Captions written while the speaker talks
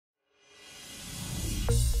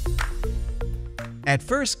At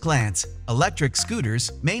first glance, electric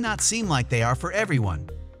scooters may not seem like they are for everyone.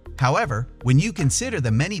 However, when you consider the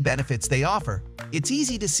many benefits they offer, it's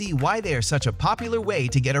easy to see why they are such a popular way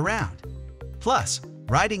to get around. Plus,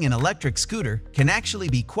 riding an electric scooter can actually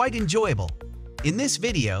be quite enjoyable. In this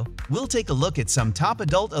video, we'll take a look at some top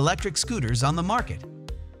adult electric scooters on the market.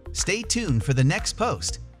 Stay tuned for the next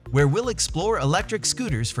post, where we'll explore electric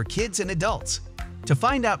scooters for kids and adults. To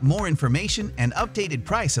find out more information and updated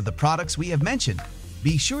price of the products we have mentioned,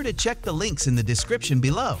 be sure to check the links in the description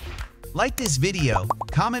below. Like this video,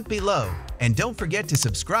 comment below, and don't forget to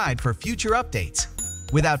subscribe for future updates.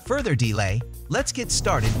 Without further delay, let's get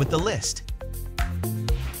started with the list.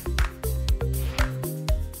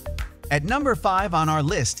 At number 5 on our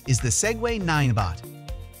list is the Segway Ninebot.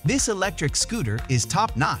 This electric scooter is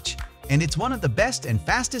top-notch, and it's one of the best and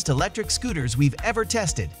fastest electric scooters we've ever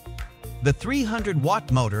tested. The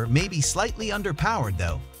 300-watt motor may be slightly underpowered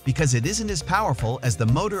though, because it isn't as powerful as the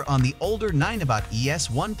motor on the older Ninebot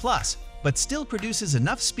S1 Plus, but still produces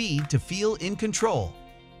enough speed to feel in control.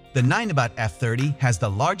 The Ninebot F30 has the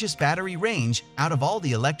largest battery range out of all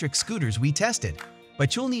the electric scooters we tested,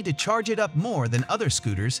 but you'll need to charge it up more than other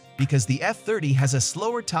scooters because the F30 has a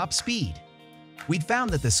slower top speed. We'd found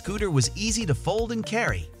that the scooter was easy to fold and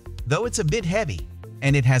carry, though it's a bit heavy,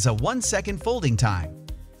 and it has a 1-second folding time.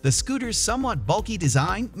 The scooter's somewhat bulky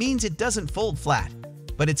design means it doesn't fold flat,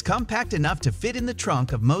 but it's compact enough to fit in the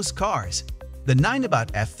trunk of most cars. The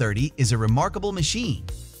Ninebot F30 is a remarkable machine.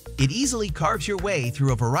 It easily carves your way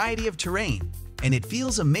through a variety of terrain, and it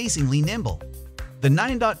feels amazingly nimble. The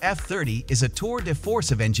Ninebot F30 is a tour de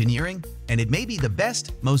force of engineering, and it may be the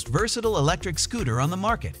best, most versatile electric scooter on the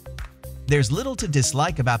market. There's little to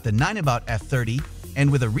dislike about the Ninebot F30,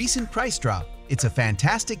 and with a recent price drop, it's a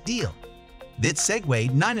fantastic deal. This Segway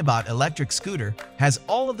Ninebot electric scooter has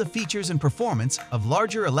all of the features and performance of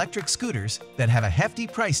larger electric scooters that have a hefty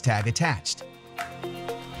price tag attached.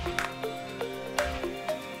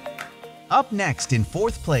 Up next in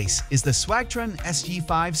 4th place is the Swagtron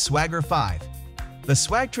SG5 Swagger 5. The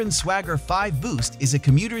Swagtron Swagger 5 Boost is a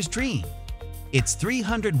commuter's dream. Its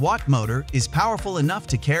 300-watt motor is powerful enough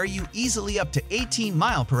to carry you easily up to 18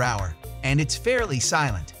 miles per hour, and it's fairly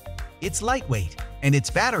silent. It's lightweight, and its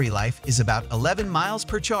battery life is about 11 miles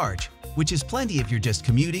per charge, which is plenty if you're just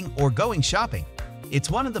commuting or going shopping.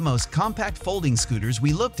 It's one of the most compact folding scooters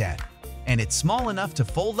we looked at, and it's small enough to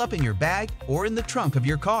fold up in your bag or in the trunk of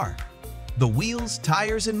your car. The wheels,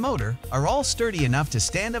 tires, and motor are all sturdy enough to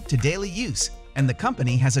stand up to daily use, and the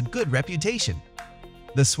company has a good reputation.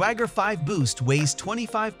 The Swagger 5 Boost weighs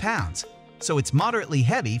 25 pounds, so it's moderately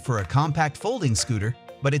heavy for a compact folding scooter,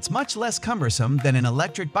 but it's much less cumbersome than an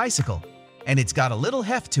electric bicycle, and it's got a little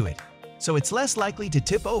heft to it, so it's less likely to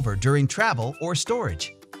tip over during travel or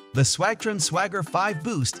storage. The Swagtron Swagger 5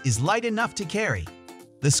 Boost is light enough to carry.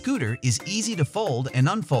 The scooter is easy to fold and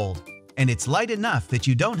unfold, and it's light enough that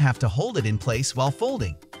you don't have to hold it in place while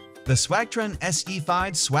folding. The Swagtron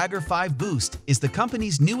SG5 Swagger 5 Boost is the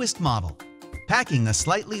company's newest model, packing a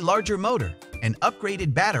slightly larger motor and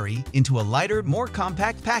upgraded battery into a lighter, more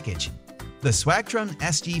compact package. The Swagtron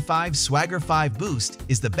SG5 Swagger 5 Boost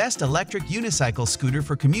is the best electric unicycle scooter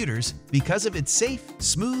for commuters because of its safe,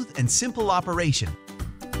 smooth, and simple operation.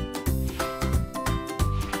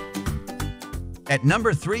 At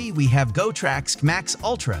number 3, we have Gotrax Max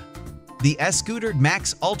Ultra. The S-Scooter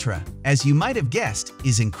Max Ultra, as you might have guessed,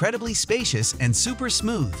 is incredibly spacious and super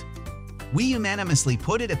smooth. We unanimously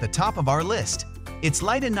put it at the top of our list. It's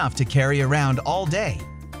light enough to carry around all day,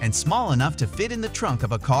 and small enough to fit in the trunk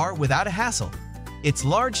of a car without a hassle. Its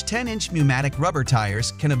large 10-inch pneumatic rubber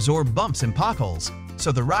tires can absorb bumps and potholes,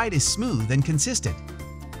 so the ride is smooth and consistent.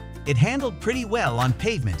 It handled pretty well on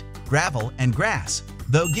pavement, gravel, and grass,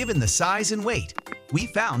 though given the size and weight, we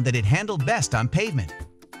found that it handled best on pavement.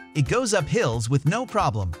 It goes up hills with no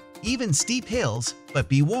problem, even steep hills, but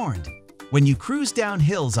be warned, when you cruise down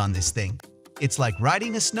hills on this thing, it's like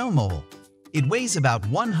riding a snowmobile. It weighs about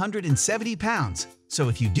 170 pounds, so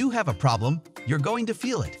if you do have a problem, you're going to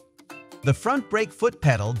feel it. The front brake foot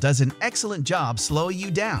pedal does an excellent job slowing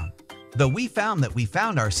you down, though we found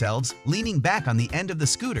ourselves leaning back on the end of the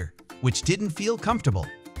scooter, which didn't feel comfortable.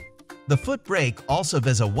 The foot brake also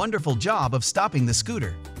does a wonderful job of stopping the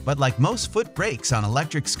scooter, but like most foot brakes on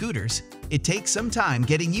electric scooters, it takes some time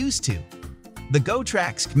getting used to. The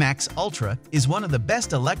Gotrax Max Ultra is one of the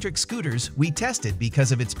best electric scooters we tested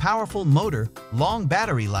because of its powerful motor, long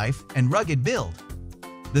battery life, and rugged build.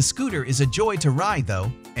 The scooter is a joy to ride though,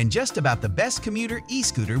 and just about the best commuter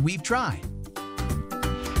e-scooter we've tried.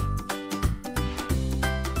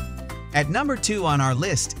 At number 2 on our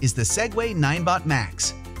list is the Segway Ninebot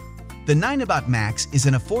MAX. The Ninebot MAX is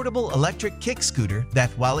an affordable electric kick scooter that,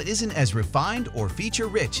 while it isn't as refined or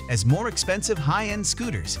feature-rich as more expensive high-end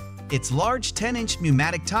scooters, its large 10-inch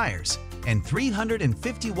pneumatic tires and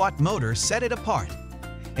 350-watt motor set it apart.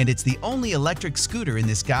 And it's the only electric scooter in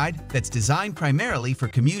this guide that's designed primarily for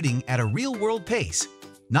commuting at a real-world pace,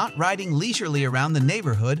 not riding leisurely around the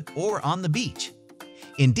neighborhood or on the beach.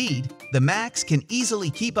 Indeed, the MAX can easily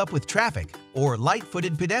keep up with traffic or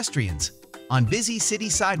light-footed pedestrians on busy city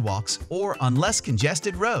sidewalks or on less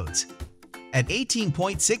congested roads. At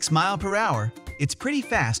 18.6 mph, it's pretty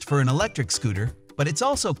fast for an electric scooter, but it's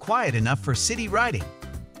also quiet enough for city riding.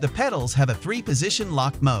 The pedals have a 3-position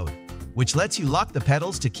lock mode, which lets you lock the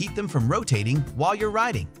pedals to keep them from rotating while you're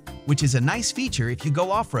riding, which is a nice feature if you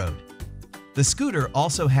go off-road. The scooter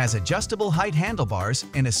also has adjustable height handlebars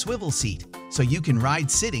and a swivel seat, so you can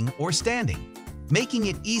ride sitting or standing, making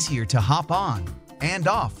it easier to hop on and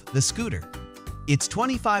off the scooter. Its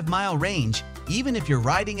 25-mile range, even if you're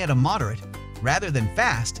riding at a moderate, rather than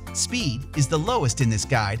fast, speed is the lowest in this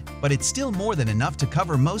guide, but it's still more than enough to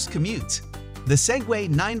cover most commutes. The Segway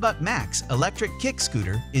Ninebot MAX electric kick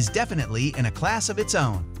scooter is definitely in a class of its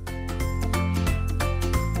own.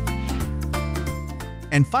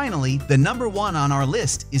 And finally, the number 1 on our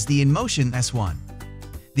list is the Inmotion S1.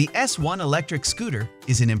 The S1 electric scooter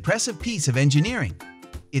is an impressive piece of engineering.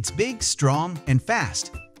 It's big, strong, and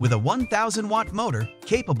fast, with a 1,000-watt motor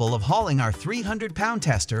capable of hauling our 300-pound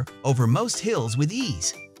tester over most hills with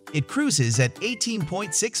ease. It cruises at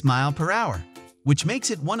 18.6 mph, which makes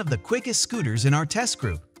it one of the quickest scooters in our test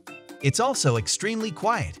group. It's also extremely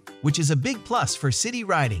quiet, which is a big plus for city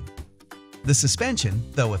riding. The suspension,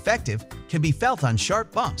 though effective, can be felt on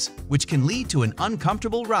sharp bumps, which can lead to an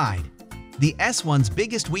uncomfortable ride. The S1's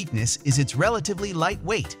biggest weakness is its relatively light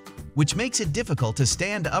weight, which makes it difficult to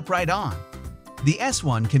stand upright on. The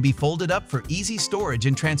S1 can be folded up for easy storage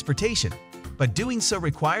and transportation, but doing so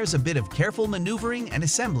requires a bit of careful maneuvering and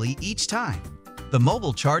assembly each time. The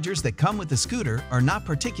mobile chargers that come with the scooter are not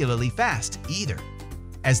particularly fast either.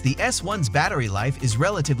 As the S1's battery life is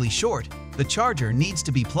relatively short, the charger needs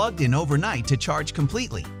to be plugged in overnight to charge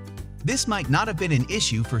completely. This might not have been an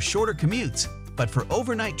issue for shorter commutes, but for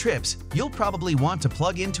overnight trips, you'll probably want to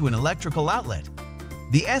plug into an electrical outlet.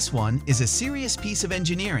 The S1 is a serious piece of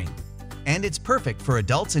engineering, and it's perfect for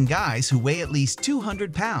adults and guys who weigh at least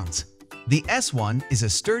 200 pounds. The S1 is a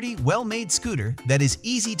sturdy, well-made scooter that is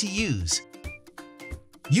easy to use.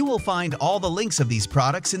 You will find all the links of these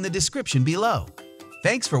products in the description below.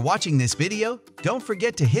 Thanks for watching this video. Don't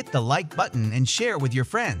forget to hit the like button and share with your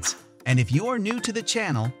friends. And if you are new to the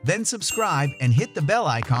channel, then subscribe and hit the bell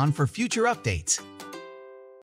icon for future updates.